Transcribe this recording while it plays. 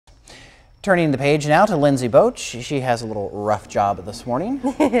Turning the page now to Lindsey Boetsch. She has a little rough job this morning.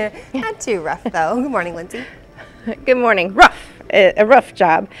 Not too rough, though. Good morning, Lindsey. Good morning. A rough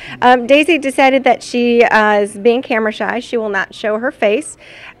job. Daisy decided that she is being camera shy. She will not show her face,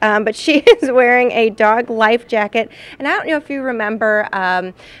 but she is wearing a dog life jacket. And I don't know if you remember,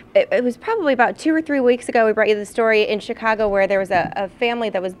 it was probably about 2 or 3 weeks ago we brought you the story in Chicago where there was a family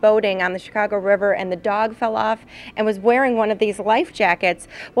that was boating on the Chicago River and the dog fell off and was wearing one of these life jackets.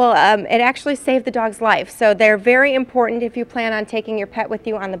 Well, it actually saved the dog's life. So they're very important if you plan on taking your pet with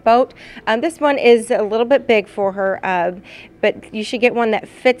you on the boat. This one is a little bit big for her, but you should get one that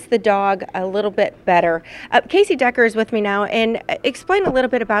fits the dog a little bit better. Casey Decker is with me now, and explain a little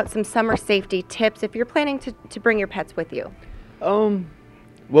bit about some summer safety tips if you're planning to bring your pets with you.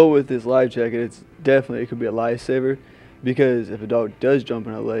 Well, with this life jacket, it could be a lifesaver, because if a dog does jump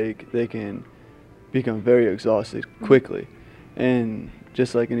in a lake, they can become very exhausted quickly, and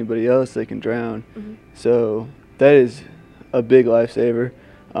just like anybody else, they can drown. So that is a big lifesaver.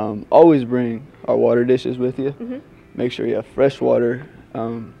 Always bring our water dishes with you. Make sure you have fresh water.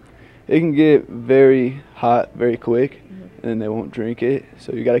 It can get very hot very quick, and then they won't drink it,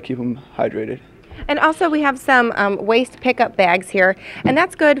 so you got to keep them hydrated. And also we have some waste pickup bags here, and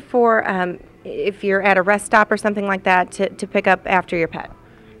that's good for if you're at a rest stop or something like that to pick up after your pet.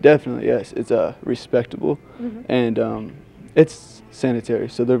 Definitely, yes. It's respectable, and it's sanitary,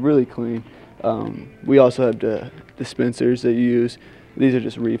 so they're really clean. We also have the dispensers that you use. These are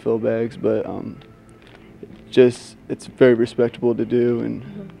just refill bags, but it's very respectable to do,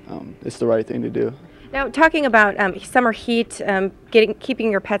 and it's the right thing to do. Now, talking about summer heat,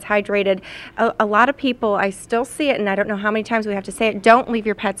 keeping your pets hydrated, a lot of people, I still see it, and I don't know how many times we have to say it, don't leave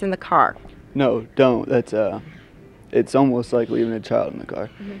your pets in the car. No, don't. It's almost like leaving a child in the car.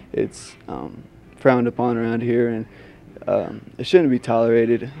 It's frowned upon around here, and it shouldn't be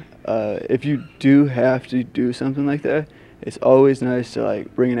tolerated. If you do have to do something like that, it's always nice to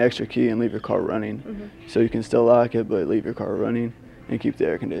bring an extra key and leave your car running, so you can still lock it, but leave your car running and keep the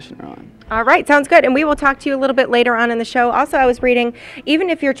air conditioner on. All right, sounds good. And we will talk to you a little bit later on in the show. Also, I was reading, even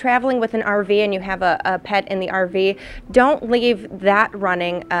if you're traveling with an RV and you have a pet in the RV, don't leave that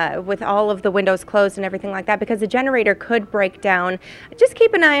running with all of the windows closed and everything like that, because the generator could break down. Just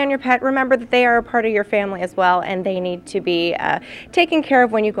keep an eye on your pet. Remember that they are a part of your family as well, and they need to be taken care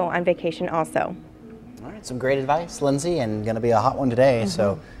of when you go on vacation also. All right, some great advice, Lindsey, and going to be a hot one today,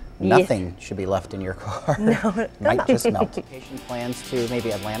 so nothing should be left in your car. No, Might just melt. Vacation plans to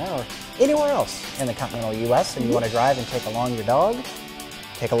maybe Atlanta or anywhere else in the continental U.S. and you want to drive and take along your dog,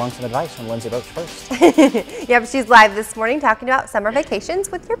 take along some advice from Lindsey Boetsch first. Yep, she's live this morning talking about summer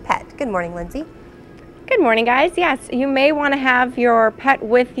vacations with your pet. Good morning, Lindsey. Good morning, guys. Yes, you may want to have your pet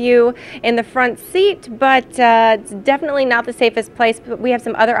with you in the front seat, but it's definitely not the safest place. But we have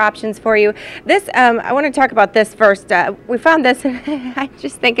some other options for you. This, I want to talk about this first. We found this, and I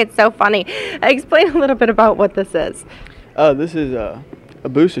just think it's so funny. Explain a little bit about what this is. This is a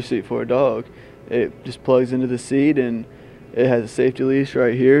booster seat for a dog. It just plugs into the seat, and it has a safety leash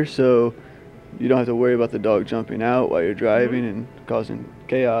right here, so you don't have to worry about the dog jumping out while you're driving and causing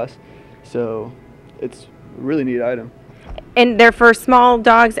chaos. So it's a really neat item. And they're for small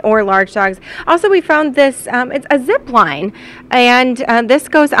dogs or large dogs. Also, we found this, it's a zip line, and this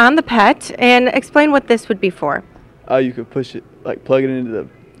goes on the pet. And explain what this would be for. You could push it, plug it into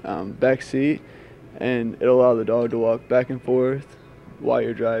the back seat, and it'll allow the dog to walk back and forth while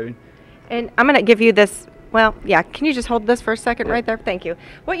you're driving. And I'm going to give you this. Well, yeah, can you just hold this for a second right there? Thank you.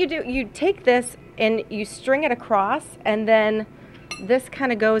 What you do, you take this and you string it across, and then this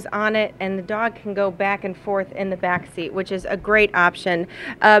kind of goes on it, and the dog can go back and forth in the back seat, which is a great option.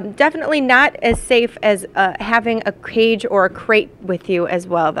 Definitely not as safe as having a cage or a crate with you as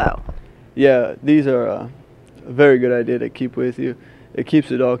well, though. Yeah, these are a very good idea to keep with you. It keeps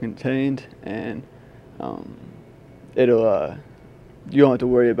the dog contained, and you don't have to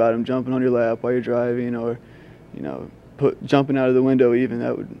worry about him jumping on your lap while you're driving, or jumping out of the window even.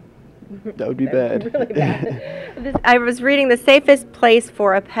 That would be bad. Really bad. I was reading the safest place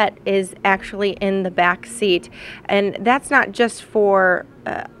for a pet is actually in the back seat. And that's not just for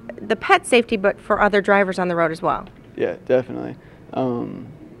the pet safety, but for other drivers on the road as well. Yeah, definitely.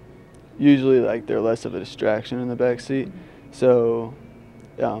 Usually they're less of a distraction in the back seat. So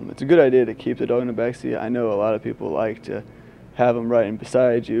it's a good idea to keep the dog in the back seat. I know a lot of people like to have them right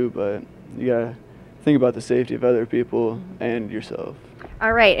beside you, but you gotta think about the safety of other people and yourself.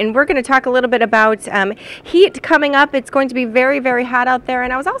 All right, and we're going to talk a little bit about heat coming up. It's going to be very, very hot out there.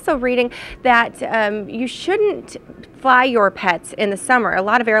 And I was also reading that you shouldn't fly your pets in the summer. A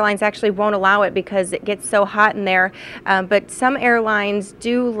lot of airlines actually won't allow it because it gets so hot in there. But some airlines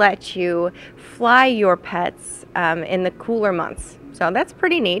do let you fly your pets in the cooler months. So that's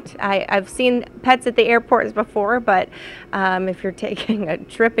pretty neat. I've seen pets at the airports before, but if you're taking a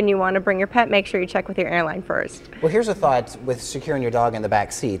trip and you want to bring your pet, make sure you check with your airline first. Well, here's a thought with securing your dog in the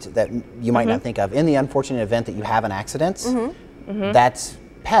back seat that you might not think of. In the unfortunate event that you have an accident, that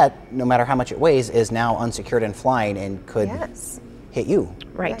pet, no matter how much it weighs, is now unsecured and flying and could hit you.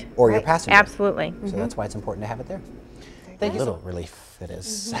 Right. Or your passenger. Absolutely. So that's why it's important to have it there. Thank you. A little relief it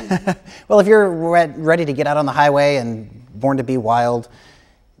is. Well, if you're ready to get out on the highway and born to be wild,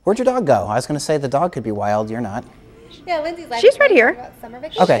 where'd your dog go? I was going to say the dog could be wild. You're not. Yeah, Lindsay's like, she's right here. About summer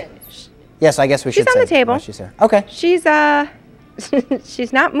vacation. Okay. Yes, I guess we should say. She's on the table. She's here. Okay. She's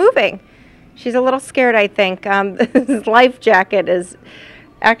she's not moving. She's a little scared, I think. This life jacket is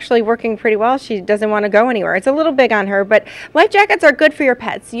actually working pretty well. She doesn't want to go anywhere. It's a little big on her, but life jackets are good for your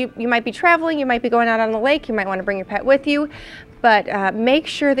pets. You might be traveling, you might be going out on the lake, you might want to bring your pet with you, but make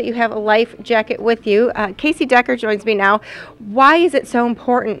sure that you have a life jacket with you. Casey Decker joins me now. Why is it so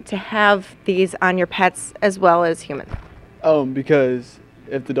important to have these on your pets as well as humans? Because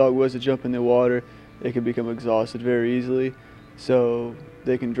if the dog was to jump in the water, they could become exhausted very easily. So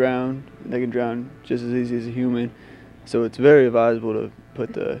they can drown. They can drown just as easy as a human. So it's very advisable to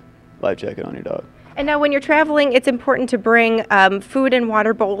put the life jacket on your dog. And now when you're traveling, it's important to bring food and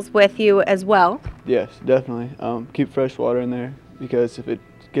water bowls with you as well. Yes, definitely. Keep fresh water in there because if it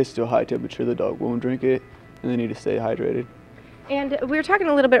gets to a high temperature, the dog won't drink it and they need to stay hydrated. And we were talking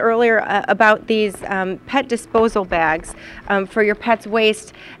a little bit earlier about these pet disposal bags for your pet's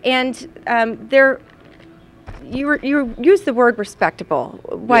waste, and you use the word respectable.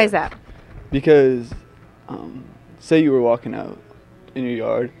 Why is that? Because say you were walking out in your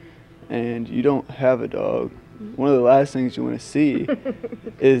yard and you don't have a dog, one of the last things you want to see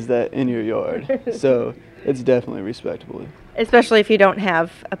is that in your yard. So it's definitely respectable. Especially if you don't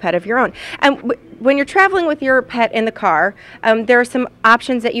have a pet of your own. And when you're traveling with your pet in the car, there are some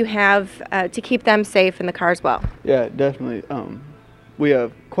options that you have to keep them safe in the car as well. Yeah, definitely. We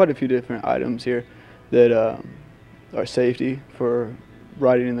have quite a few different items here that are safety for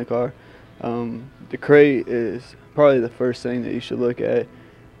riding in the car. The crate is probably the first thing that you should look at.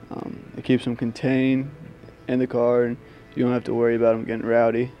 It keeps them contained in the car and you don't have to worry about them getting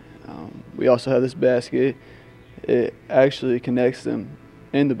rowdy. We also have this basket. It actually connects them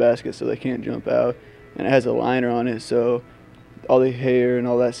in the basket so they can't jump out, and it has a liner on it so all the hair and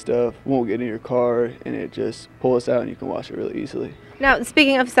all that stuff won't get in your car, and it just pulls out and you can wash it really easily. Now,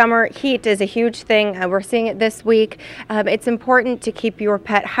 speaking of summer, heat is a huge thing. We're seeing it this week. It's important to keep your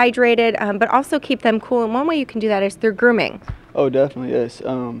pet hydrated, but also keep them cool, and one way you can do that is through grooming. Oh, definitely, yes.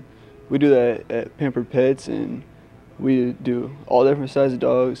 We do that at Pampered Pets, and we do all different sizes of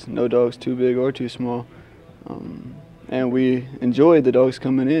dogs, no dogs too big or too small. And we enjoy the dogs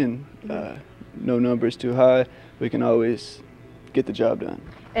coming in. No numbers too high. We can always get the job done.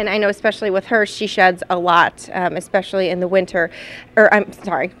 And I know especially with her, she sheds a lot, especially in the winter, or I'm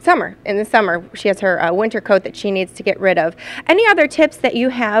sorry, summer. In the summer, she has her winter coat that she needs to get rid of. Any other tips that you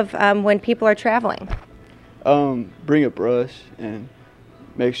have when people are traveling? Bring a brush and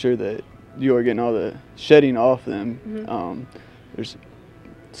make sure that you are getting all the shedding off them. There's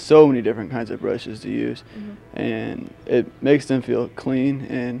so many different kinds of brushes to use, and it makes them feel clean,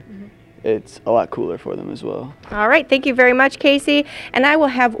 and it's a lot cooler for them as well. All right, thank you very much, Casey. And I will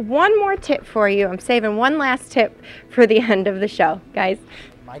have one more tip for you. I'm saving one last tip for the end of the show, guys.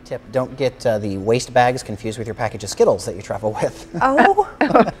 My tip, don't get the waste bags confused with your package of Skittles that you travel with. Oh.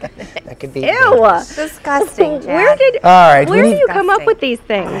 That could be Ew. Disgusting, Where All right, do you come up with these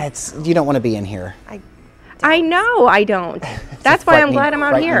things? You don't want to be in here. I know I don't. That's why I'm glad I'm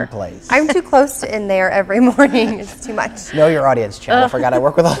out here. Place. I'm too close to in there every morning. It's too much. Know your audience, Chad. I forgot I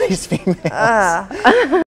work with all these females.